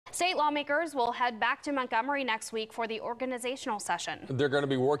State lawmakers will head back to Montgomery next week for the organizational session. They're going to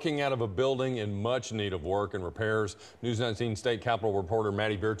be working out of a building in much need of work and repairs. News 19 State Capitol reporter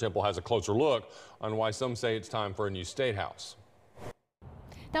Maddie Beertemple has a closer look on why some say it's time for a new state house.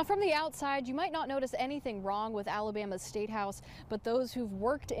 Now, from the outside, you might not notice anything wrong with Alabama's State House, but those who've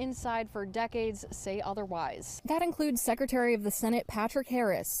worked inside for decades say otherwise. That includes Secretary of the Senate Patrick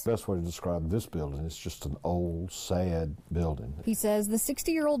Harris. The best way to describe this building is just an old, sad building. He says the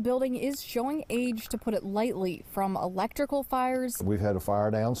 60-year-old building is showing age, to put it lightly, from electrical fires. We've had a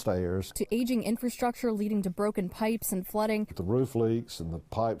fire downstairs. To aging infrastructure leading to broken pipes and flooding. The roof leaks and the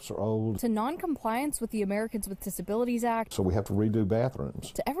pipes are old. To non-compliance with the Americans with Disabilities Act. So we have to redo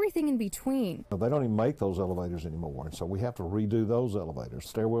bathrooms. To everything in between. They don't even make those elevators anymore, and so we have to redo those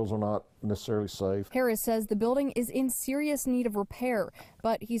elevators. Stairwells are not necessarily safe. Harris says the building is in serious need of repair,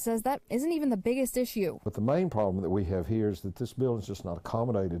 but he says that isn't even the biggest issue. But the main problem that we have here is that this building is just not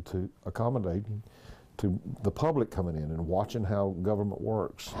accommodating to the public coming in and watching how government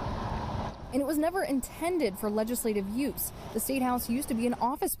works. And it was never intended for legislative use. The State House used to be an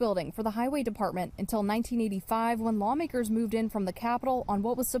office building for the Highway Department until 1985, when lawmakers moved in from the Capitol on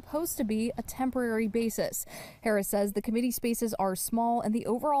what was supposed to be a temporary basis. Harris says the committee spaces are small and the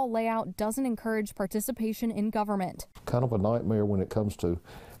overall layout doesn't encourage participation in government. Kind of a nightmare when it comes to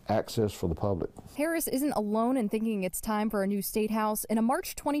access for the public. Harris isn't alone in thinking it's time for a new state house. In a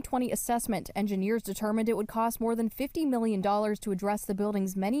March 2020 assessment, engineers determined it would cost more than $50 million to address the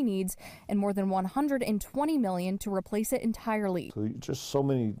building's many needs and more than $120 million to replace it entirely. So just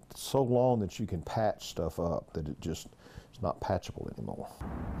so long that you can patch stuff up that it just is not patchable anymore.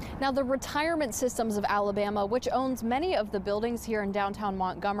 Now, the Retirement Systems of Alabama, which owns many of the buildings here in downtown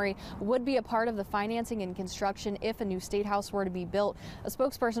Montgomery, would be a part of the financing and construction if a new state house were to be built. A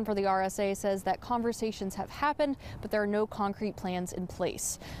spokesperson for the RSA says that conversations have happened, but there are no concrete plans in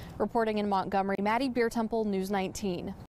place. Reporting in Montgomery, Maddie Beertemple, News 19.